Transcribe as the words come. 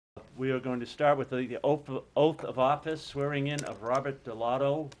We are going to start with the oath of office, swearing in of Robert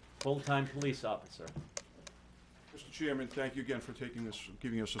Delato, full-time police officer. Mr. Chairman, thank you again for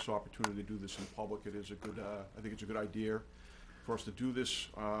giving us this opportunity to do this in public. It is a good, I think it's a good idea for us to do this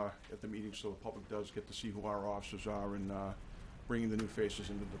at the meeting so the public does get to see who our officers are and bringing the new faces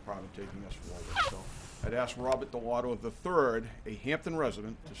into the department, taking us forward. So I'd ask Robert Delato III, a Hampton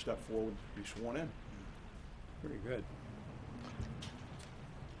resident, to step forward to be sworn in. Pretty good.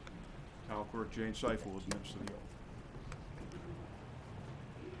 Town Clerk Jane Seifel is next to the oath.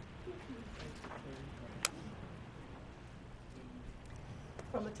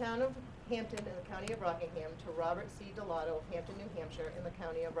 From the town of Hampton in the county of Rockingham to Robert C. Delato of Hampton, New Hampshire in the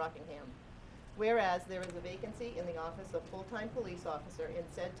county of Rockingham. Whereas there is a vacancy in the office of full-time police officer in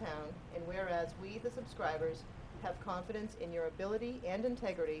said town, and whereas we, the subscribers, have confidence in your ability and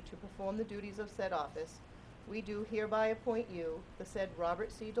integrity to perform the duties of said office, we do hereby appoint you, the said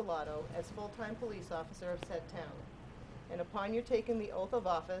Robert C. Delato, as full-time police officer of said town. And upon your taking the oath of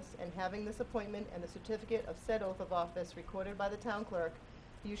office and having this appointment and the certificate of said oath of office recorded by the town clerk,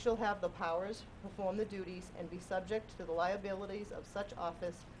 you shall have the powers, perform the duties, and be subject to the liabilities of such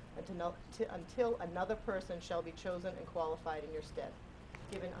office until another person shall be chosen and qualified in your stead.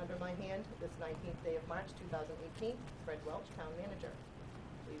 Given under my hand this 19th day of March 2018, Fred Welch, Town Manager.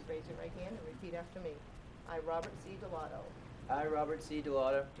 Please raise your right hand and repeat after me. I, Robert C. Delato, I, Robert C.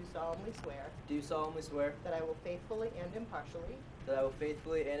 Delato, do solemnly swear that I will faithfully and impartially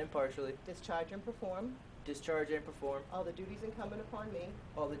discharge and perform all the duties incumbent upon me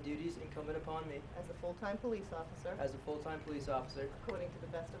as a full-time police officer according to the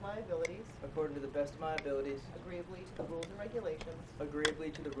best of my abilities, agreeably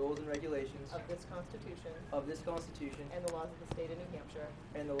to the rules and regulations of this Constitution and the laws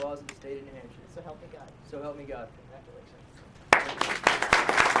of the state of New Hampshire. So help me God. So help me God. Congratulations.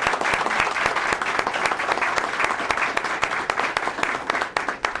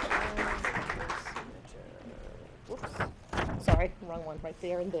 Whoops. Sorry, wrong one. Right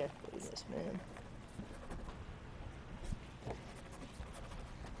there and there, please. Yes, ma'am.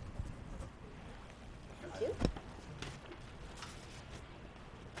 Thank you.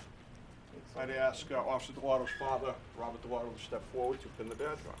 I'd ask Officer Delato's father, Robert Delato, to step forward to pin the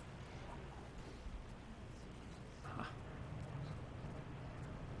badge on.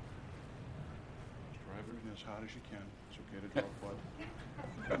 Drive everything as hard as you can. It's okay to drop blood.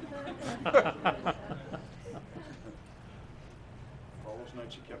 All those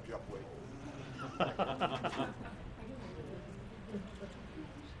nights he kept you up late.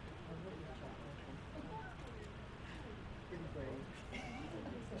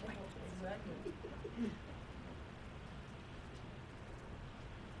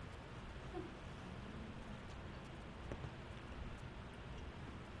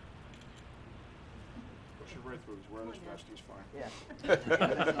 Push it right through. He's wearing his vest. He's fine. Yeah.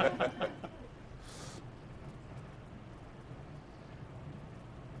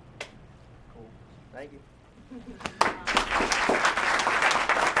 Cool. Thank you.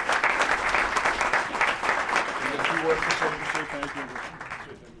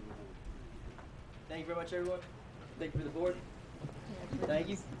 Thank you very much, everyone. Thank you for the board. Thank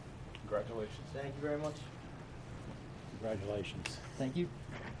you. Congratulations. Thank you very much. Congratulations. Thank you.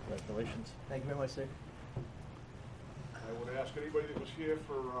 Congratulations. Thank you very much, sir. I would ask anybody that was here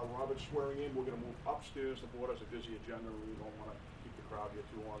for Robert's swearing in, we're going to move upstairs. The board has a busy agenda, and we don't want to keep the crowd here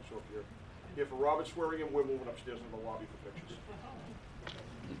too long. So if you're here for Robert's swearing in, we're moving upstairs in the lobby for pictures.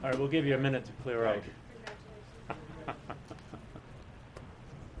 All right, we'll give you a minute to clear out.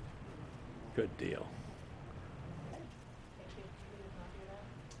 Good deal.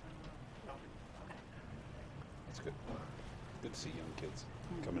 That's good. Good to see young kids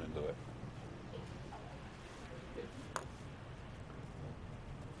coming into it.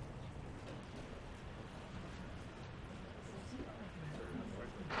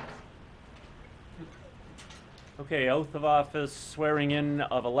 Okay, oath of office, swearing in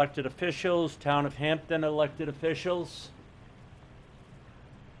of elected officials, Town of Hampton elected officials.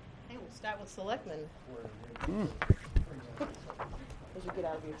 Okay, we'll start with selectmen. As you get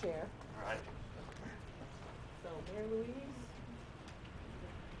out of your chair. All right. So, Mary Louise.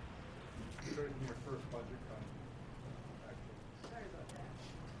 Your first budget. Sorry about that.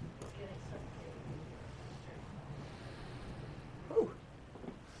 Whew.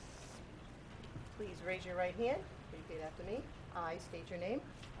 Please raise your right hand. Repeat after me. I state your name.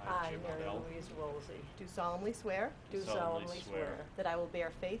 I, Jim Mary Odell, Louise Woolsey, Do solemnly swear do solemnly swear that I will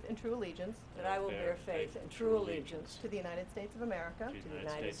bear faith and true allegiance that I will bear faith and true allegiance to the United States of America to the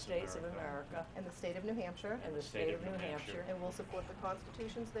United States of America and the state of New Hampshire, and the state of New Hampshire, and will support the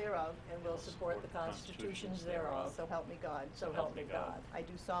constitutions thereof, and will support the constitutions thereof. so help me God. So help me God. I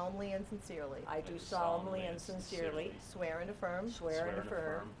do solemnly and sincerely I do solemnly and sincerely swear and affirm swear and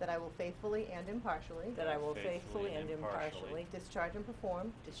affirm that I will faithfully and impartially that I will faithfully and impartially discharge and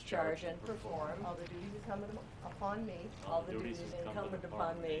perform discharge and perform all the duties incumbent upon me all the duties incumbent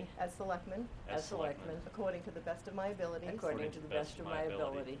upon me as selectman as selectman according to the best of my abilities, according to the best of my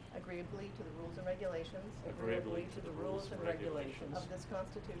ability, agreeably to the rules and regulations agreeably to the rules and regulations of this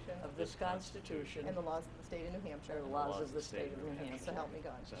Constitution of this Constitution and the laws of the state of New Hampshire. and the laws of the state of New Hampshire. So help me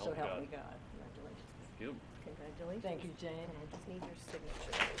God. So help me God. Congratulations. Thank you. Congratulations. Thank you, Jane. And I just need your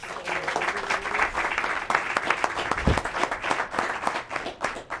signature.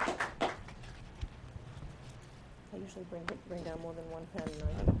 I usually bring down more than one pen,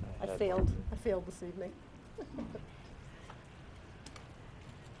 and I failed this evening.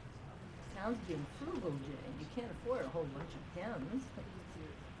 Sounds being frugal, Jane. You can't afford a whole bunch of pens.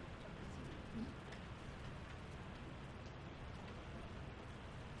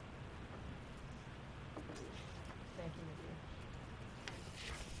 Thank you, my dear.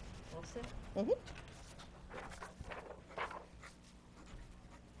 All set? Mm-hmm.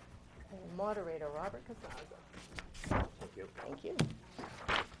 And moderator, Robert Casaza. Thank you. Thank you.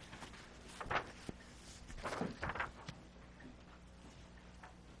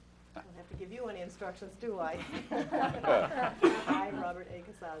 I don't have to give you any instructions, do I? I, Robert A.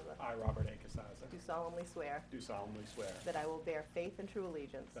 Casaza, I, Robert A. Casaza, do solemnly swear do solemnly swear that I will bear faith and true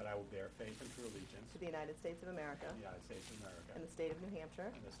allegiance that I will bear faith and true allegiance to the United States of America to the United States of America and the state of New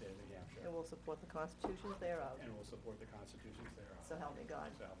Hampshire, and the state of New Hampshire, and will support the constitutions thereof. and will support the constitutions thereof. So help me God.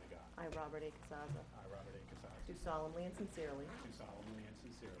 So help me God. I, Robert A. Casaza, I, Robert A. Casaza, do solemnly and sincerely do solemnly and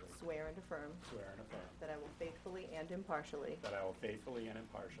sincerely swear and affirm swear and affirm that I will faithfully and impartially that I will faithfully and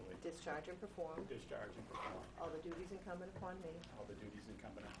impartially discharge and perform discharge and perform all the duties incumbent upon me all the duties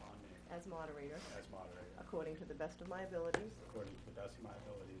incumbent upon me as moderator, as moderator, according to the best of my abilities, according to the best of my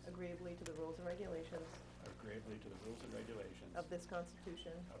abilities, agreeably to the rules and regulations agreeably to the rules and regulations of this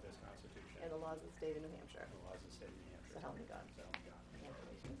Constitution of this Constitution and the laws of the state of New Hampshire. and the laws of the state of New Hampshire. So help me God. So help me God.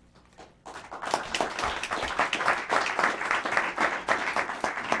 Congratulations.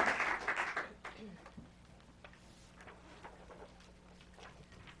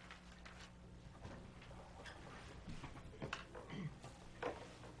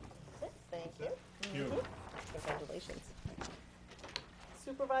 Thank you. Mhm. Congratulations.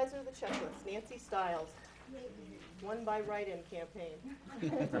 Supervisor of the checklist, Nancy Stiles. Won by write-in campaign.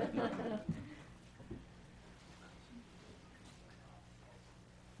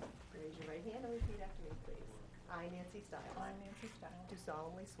 Raise your right hand and repeat after me, please. I, Nancy Stiles. I, Nancy Stiles, Do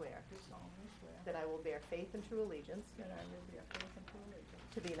solemnly swear do solemnly swear that I will bear faith and true allegiance that I will bear faith and true allegiance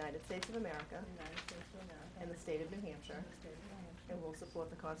to the United States of America to the United States of America and the state of New Hampshire, and the state of New Hampshire, and will support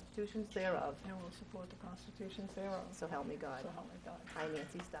the constitutions thereof. and will support the constitutions thereof. So help me God. So help me God. I,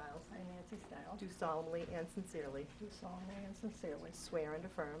 Nancy Stiles. I, Nancy Stiles, Do solemnly and sincerely do solemnly and sincerely swear and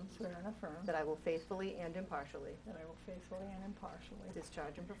affirm swear and affirm that I will faithfully and impartially that I will faithfully and impartially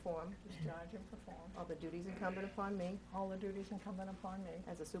discharge and perform discharge and perform all the duties incumbent upon me all the duties incumbent upon me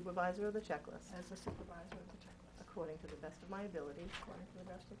as a supervisor of the checklist, as the supervisor of the checklist, according to the best of my ability, according to the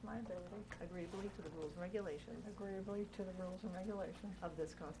best of my ability, agreeably to the rules and regulations agreeably to the rules and regulations of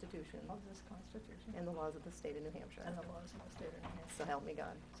this Constitution of this Constitution and the laws of the state of New Hampshire. and the laws of the state of New So Hampshire. help me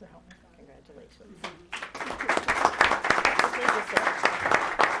God. So help me God. Congratulations.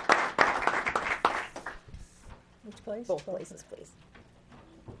 Which place? Both places, please.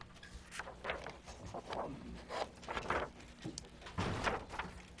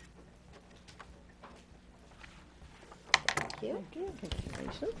 Thank you.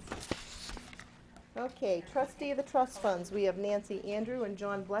 Congratulations. Okay, trustee of the trust funds, we have Nancy Andrew and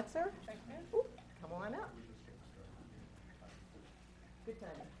John Blexer. Ooh, come on up. Good time,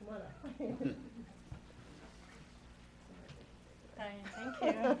 come on up. Fine, thank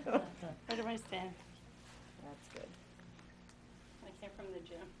you. Where do I stand? That's good. I came from the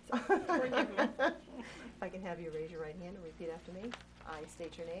gym. Forgive me. If I can have you raise your right hand and repeat after me. I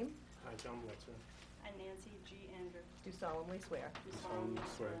state your name, I, John Blitzer, I, Nancy G. Andrew, do solemnly swear do solemnly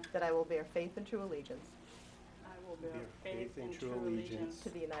swear that I will bear faith and true allegiance I will bear faith and true allegiance to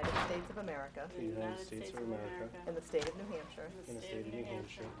the United States of America to the United States of America and the state of New Hampshire, and the state of New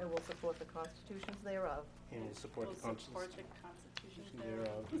Hampshire, and will support the constitutions thereof, and will support will the support constitutions the constitutions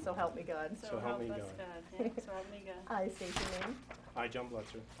thereof. So help me God. So help me us God. Yeah, so help me God. I state your name. I, John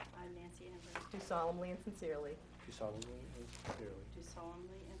Blitzer, I, Nancy Amber, Do solemnly and sincerely do solemnly and sincerely do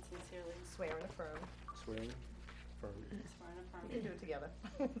solemnly and sincerely swear and affirm. swear and affirm swear and affirm We can do it together.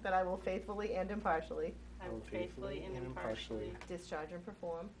 That I will faithfully and impartially I will faithfully and impartially discharge and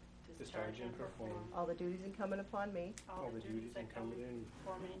perform discharge and perform all the duties incumbent upon me all the duties incumbent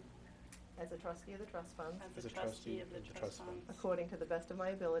for me as a trustee of the trust funds, as a trustee of the trust funds, according to the best of my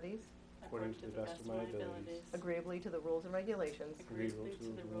abilities, according to the best of my abilities, agreeably to the rules and regulations agreeably to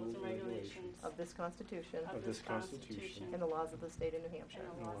the rules and regulations of this Constitution of this Constitution and the laws of the state of New Hampshire.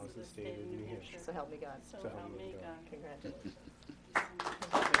 and the laws of the state of New Hampshire. So help me God. So help me God. Congratulations.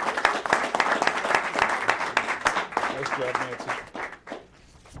 Nice job, Nancy.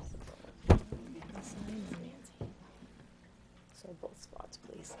 So both spots,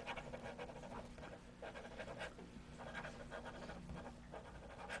 please.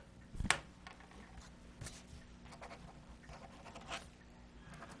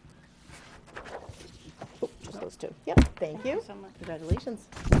 Oh, just those two. Yep, thank you. So much. Congratulations.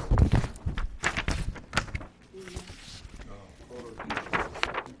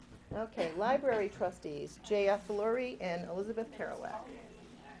 Okay, library trustees, J.F. Lurie and Elizabeth Kerouac.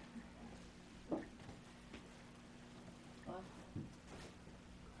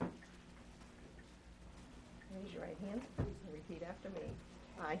 Raise your right hand and repeat after me.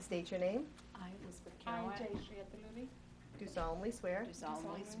 I state your name, I, Elizabeth I, Kerouac, Jayashree Athaluli, do solemnly swear do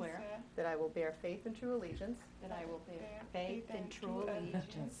solemnly swear that I will bear faith and true allegiance that I will bear faith and true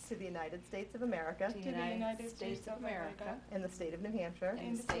allegiance to the United States of America to the United States of America and the state of New Hampshire,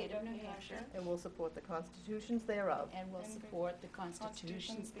 and the state of New Hampshire, and will support the constitutions thereof. and will support the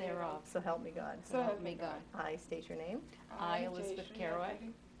constitutions thereof. So help me God. So help me God. I state your name, I, Elizabeth Kerouac,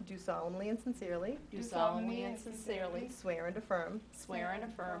 do solemnly and sincerely do solemnly and sincerely swear and affirm swear and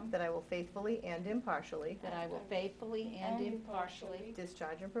affirm that I will faithfully and impartially that I will faithfully and impartially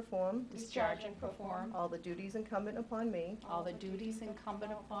discharge and perform discharge and perform all the duties incumbent upon me all the duties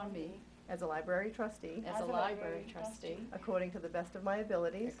incumbent upon me as a library trustee as a library trustee according to the best of my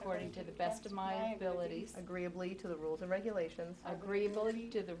abilities, according to the best of my abilities, agreeably to the rules and regulations agreeably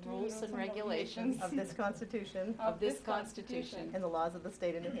to the rules and regulations of this Constitution of this Constitution and the laws of the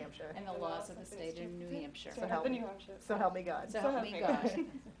state of New Hampshire. and the laws of the state of New Hampshire. So help me, so help me God. So help me God.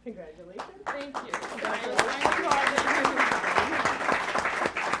 Congratulations. Thank you.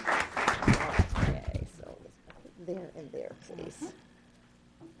 Okay, so there and there, please.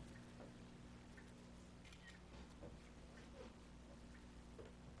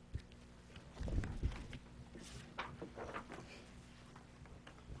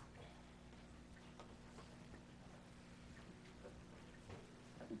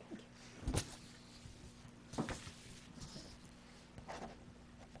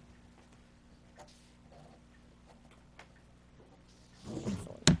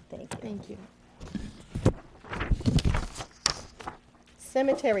 Thank you.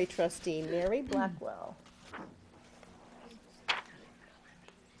 Cemetery trustee, Mary Blackwell.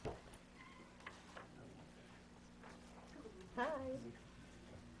 Hi.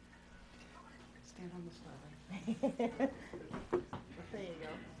 Stand on the slide. There you go.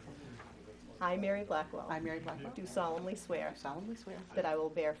 I, Mary Blackwell, I, Mary Blackwell, do solemnly swear solemnly swear that I will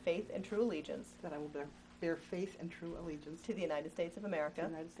bear faith and true allegiance that I will bear faith and true allegiance to the United States of to America the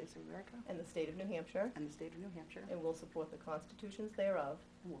United States of America and the state of New Hampshire, and the state of New Hampshire, and will support the constitutions thereof.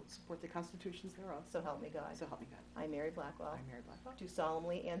 and will support the constitutions thereof. So help me God. So help me God. I, Mary Blackwell, I, Mary Blackwell, do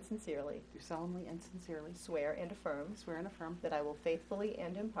solemnly and sincerely do solemnly and sincerely swear and affirm swear and affirm that I will faithfully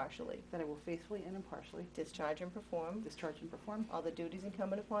and impartially that I will faithfully and impartially discharge and perform discharge and perform all the duties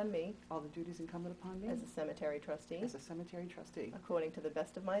incumbent upon me all the duties incumbent upon me as a cemetery trustee as a cemetery trustee, according to the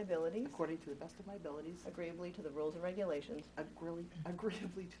best of my abilities, according to the best of my abilities, agreeably to the rules and regulations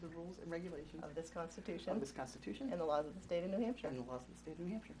agreeably to the rules and regulations of this Constitution of this Constitution and the laws of the state of New Hampshire. and the laws of the state of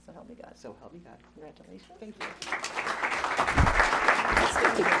New Hampshire. So help me God. So help me God. Congratulations. Thank you.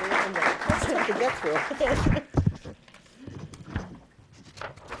 That's tough to get through.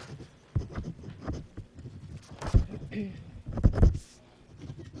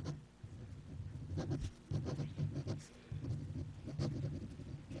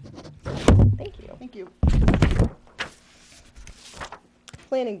 Thank you. Thank you.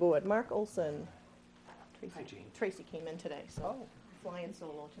 Planning Board, Mark Olson. Hi, Jean. Tracy came in today, so. Oh, flying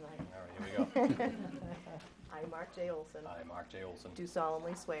solo tonight. All right, here we go. I, Mark J. Olson, I, Mark J. Olson, do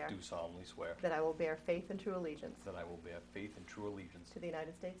solemnly swear do solemnly swear that I will bear faith and true allegiance that I will bear faith and true allegiance to the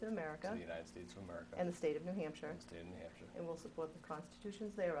United States of America to the United States of America and the state of New Hampshire, and the state of New Hampshire, and will support the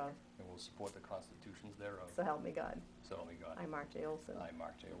constitutions thereof, and will support the constitutions thereof. so help me God. So help me God. I, Mark J. Olson, I,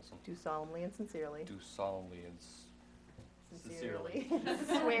 Mark J. Olson, do solemnly and sincerely do solemnly and sincerely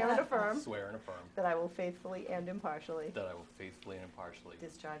swear and affirm swear and affirm that I will faithfully and impartially that I will faithfully and impartially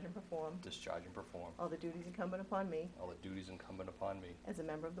discharge and perform perform all the duties incumbent upon me all the duties incumbent upon me as a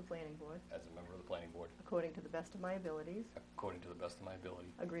member of the planning board, as a member of the planning board, according to the best of my abilities, according to the best of my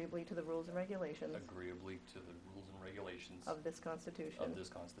ability, agreeably to the rules and regulations agreeably to the rules and regulations of this Constitution of this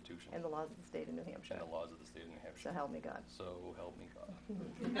Constitution and the laws of the state of New Hampshire. and the laws of the state of New So Hampshire. help me God. So help me God.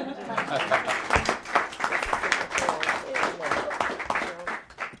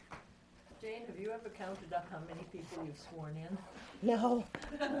 Jane, have you ever counted up how many people you've sworn in? No,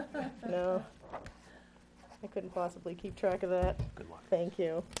 no. I couldn't possibly keep track of that. Good luck. Thank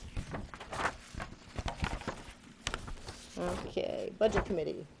you. Okay, Budget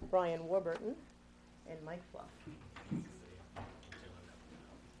Committee, Brian Warburton and Mike Fluff.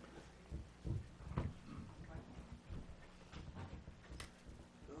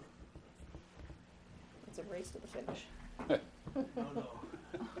 It's a race to the finish. No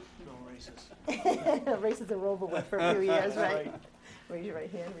races. Races are over with for a few years, right? Raise your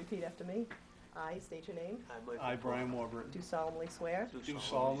right hand, repeat after me. I state your name. I, Brian Warburton, Do solemnly swear do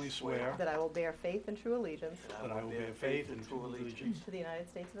solemnly swear that I will bear faith and true allegiance that I will bear faith and true allegiance to the United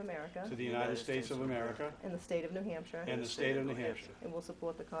States of America to the United States of America and the state of New Hampshire, and the state of New Hampshire, and will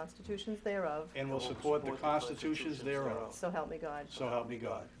support the constitutions thereof, and will support the constitutions thereof. so help me God. So help me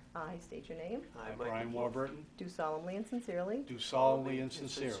God. I state your name. I, Brian Warburton, Do solemnly and sincerely do solemnly and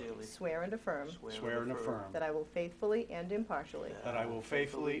sincerely swear and affirm swear and affirm that I will faithfully and impartially that I will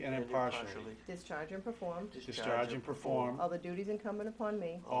faithfully and impartially discharge and perform discharge and perform all the duties incumbent upon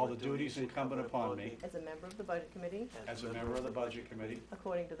me all the duties incumbent upon me as a member of the Budget Committee, as a member of the Budget Committee,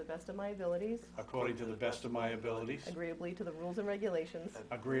 according to the best of my abilities, according to the best of my abilities, agreeably to the rules and regulations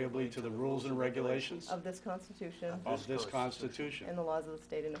agreeably to the rules and regulations of this Constitution of this Constitution and the laws of the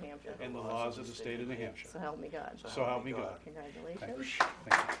state of New Hampshire. and the laws of the state of New Hampshire. So help me God. So help me God. Congratulations. Thank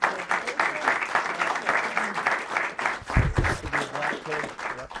you.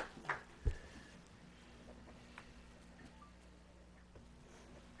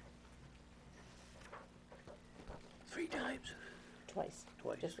 Three times. Twice.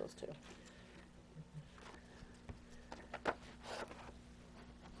 Twice. Just those two.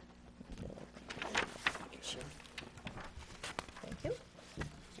 Thank you.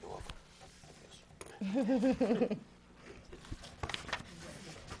 You're welcome.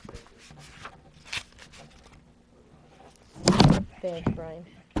 Thanks, Brian.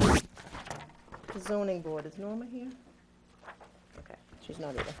 The zoning board, is Norma here? Okay, she's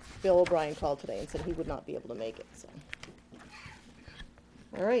not either. Bill O'Brien called today and said he would not be able to make it, so.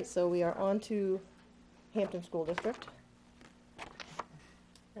 All right, so we are on to Hampton School District.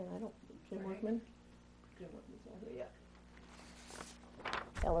 And I don't, Jim Workman? Jim Workman's not here yet.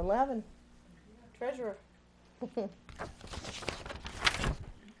 Ellen Lavin, treasurer.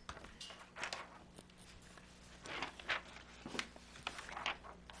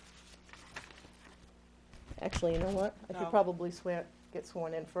 Actually, you know what? I should No. probably get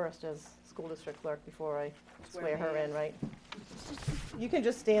sworn in first as school district clerk before I swear her in, right? You can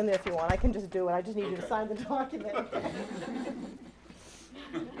just stand there if you want. I can just do it. I just need you to sign the document.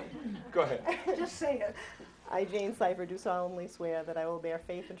 Go ahead. Just say it. I, Jane Cipher, do solemnly swear that I will bear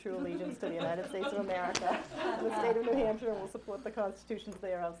faith and true allegiance to the United States of America and the state of New Hampshire, and will support the constitutions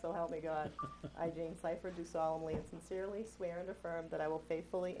thereof, so help me God. I, Jane Cipher, do solemnly and sincerely swear and affirm that I will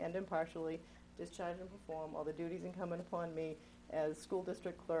faithfully and impartially discharge and perform all the duties incumbent upon me as school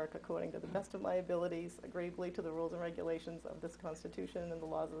district clerk according to the best of my abilities, agreeably to the rules and regulations of this Constitution and the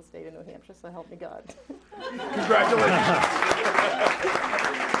laws of the state of New Hampshire, so help me God.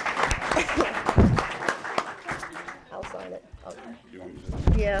 I'll sign it. You want me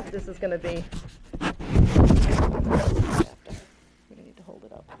to? Yeah, this is gonna be. You're gonna need to hold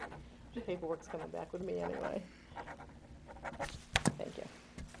it up. The paperwork's coming back with me anyway. Thank you.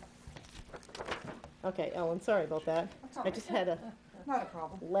 Okay, Ellen, sorry about that. I just had a Not a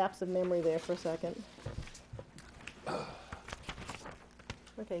problem. lapse of memory there for a second.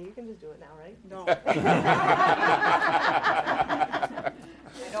 Okay, you can just do it now, right? No.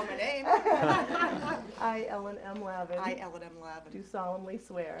 I know my name. I, Ellen M. Lavin. I, Ellen M. Lavin. Do solemnly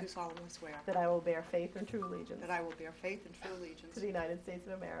swear Do solemnly swear that I will bear faith and true allegiance that I will bear faith and true allegiance to the United States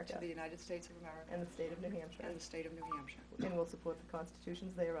of America to the United States of America and the state of New Hampshire, and the state of New Hampshire, and will support the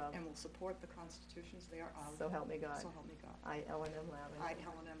constitutions thereof. and will support the constitutions thereof. So help me God. So help me God. I, Ellen M. Lavin. I,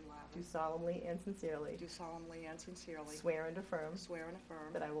 Ellen M. Do Lavin. solemnly and sincerely Do solemnly and sincerely swear and affirm swear and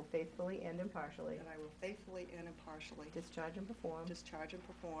affirm that I will faithfully and impartially that I will faithfully and impartially discharge and perform discharge and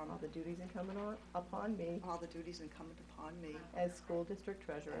perform all the duties incumbent upon me all the duties incumbent upon me as school district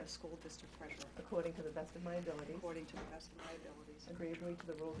treasurer as school district treasurer, according to the best of my abilities, according to the best of my abilities, agreeably to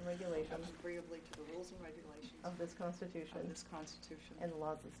the rules and regulations agreeably to the rules and regulations of this Constitution of this Constitution and the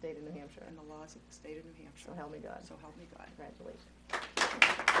laws of the state of New Hampshire. and the laws of the state of New Hampshire. So help me God. So help me God. Congratulations.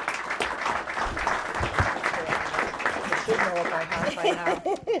 I should know it by heart by now.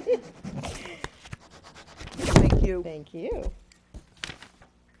 Thank you. Thank you.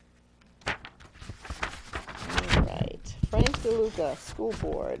 All right, Frank DeLuca, School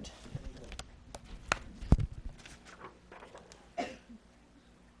Board.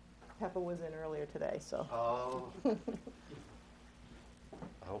 Peppa was in earlier today, so. Oh.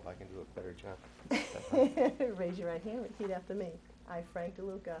 I hope I can do a better job. Raise your right hand, repeat after me. I, Frank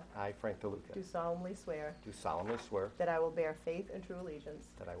DeLuca, I, Frank DeLuca, do solemnly swear do solemnly swear that I will bear faith and true allegiance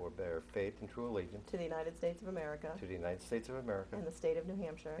that I will bear faith and true allegiance to the United States of America to the United States of America and the state of New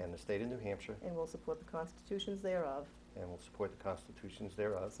Hampshire, and the state of New Hampshire, and will support the constitutions thereof. and will support the constitutions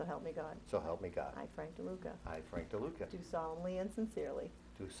thereof. So help me God. So help me God. I, Frank DeLuca, I, Frank DeLuca, do solemnly and sincerely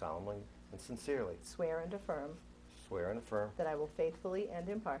do solemnly and sincerely swear and affirm swear and affirm that I will faithfully and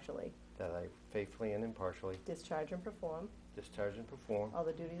impartially that I faithfully and impartially discharge and perform discharge and perform all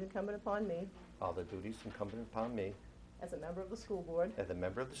the duties incumbent upon me all the duties incumbent upon me as a member of the school board, as a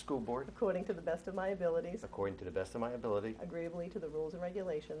member of the school board, according to the best of my abilities, according to the best of my ability, agreeably to the rules and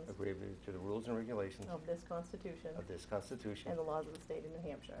regulations agreeably to the rules and regulations of this Constitution of this Constitution and the laws of the state of New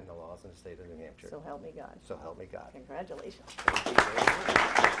Hampshire. and the laws in the state of New Hampshire. So help me God. So help me God. Congratulations. Thank you very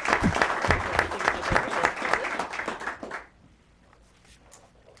much.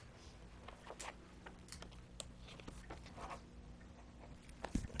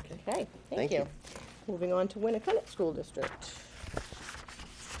 Okay, thank Thank you. you. Moving on to Winnicott School District.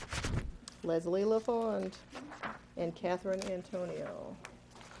 Leslie LaFond and Catherine Antonio.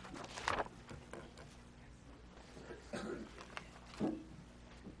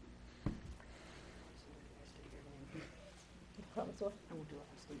 Promise what? I will do it.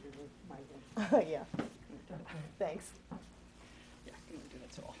 I'll state your name. Yeah. Thanks. Yeah, I can do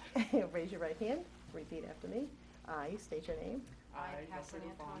that to all. Raise your right hand, repeat after me. I state your name. I, Catherine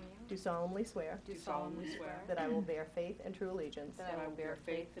Antonio, Do solemnly swear do solemnly swear that I will bear faith and true allegiance that I will bear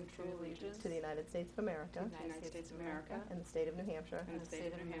faith and true allegiance to the United States of America to the United States of America and the state of New Hampshire, and the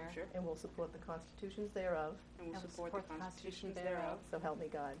state of New Hampshire, and will support the constitutions thereof. and will support the constitutions thereof. So help me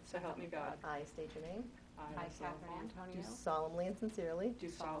God. So help me God. I state your name. I, Catherine Do Antonio, solemnly and sincerely do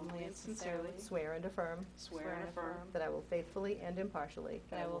solemnly and sincerely swear and affirm swear and affirm that I will faithfully and impartially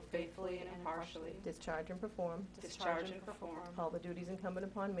that I will faithfully and impartially discharge and perform discharge and perform all the duties incumbent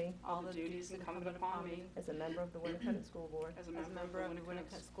upon me all the duties incumbent upon me as a member of the Winnicott School Board, as a member of the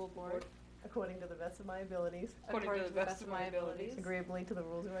Winnicott School Board, according to the best of my abilities, according to the best of my abilities, agreeably to the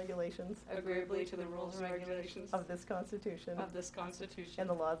rules and regulations agreeably to the rules and regulations of this Constitution of this Constitution and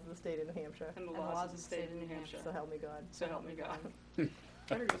the laws of the state of New Hampshire. and the laws of the state of New Hampshire. So help me God. So help me God.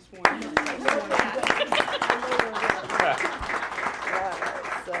 Better get sworn in.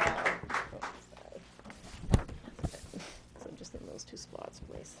 So just in those two spots,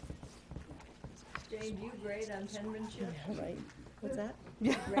 please. Jane, do you grade on penmanship? Yeah, right. What's that?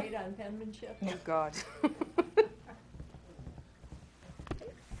 Grade on penmanship? Oh, God.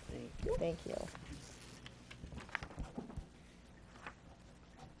 Thank you.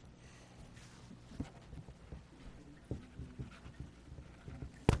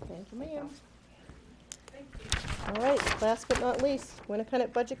 Thank you, ma'am. All right, last but not least,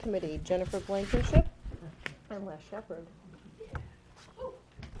 Winnicott Budget Committee, Jennifer Blankenship and Les Shepherd.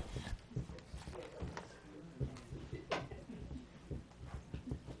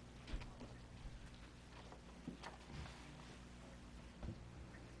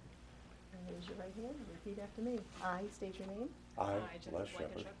 Raise your right hand and repeat after me. I state your name. I, Jennifer Les Shepherd,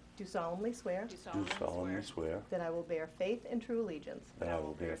 Blankenship, Do solemnly swear do do solemnly swear that I will bear faith and true allegiance that I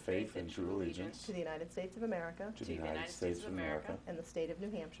will bear faith and true allegiance to the United States of America to the United States of America and the state of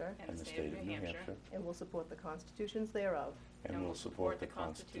New Hampshire, and the state of New Hampshire, and will support the constitutions thereof. and will support the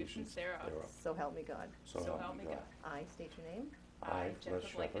constitutions thereof. So help me God. So help me God. I state your name. I, Jennifer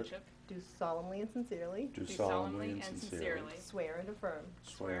Blankenship, do solemnly and sincerely do solemnly and sincerely swear and affirm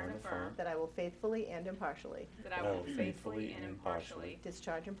swear and affirm that I will faithfully and impartially that I will faithfully and impartially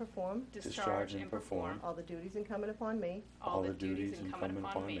discharge and perform discharge and perform all the duties incumbent upon me all the duties incumbent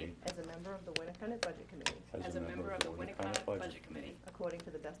upon me as a member of the Winnicott Budget Committee, as a member of the Winnicott Budget Committee, according to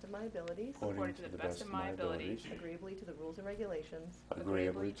the best of my abilities, according to the best of my abilities, agreeably to the rules and regulations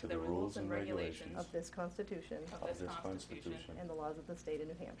agreeably to the rules and regulations of this Constitution of this Constitution and the laws of the state of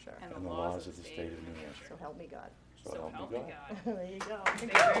New Hampshire. and the laws of the state of New Hampshire. So help me God. So help me God. There you go.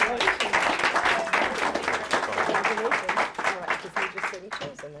 Thank you very much. Congratulations. All right, just need your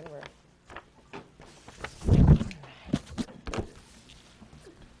signatures and then we're.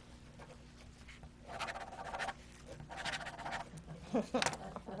 All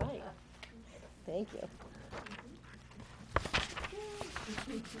right. Thank you.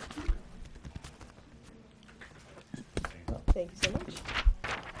 Thank you so much.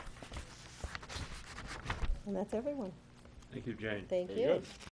 And that's everyone. Thank you, Jane. Thank Very you. good.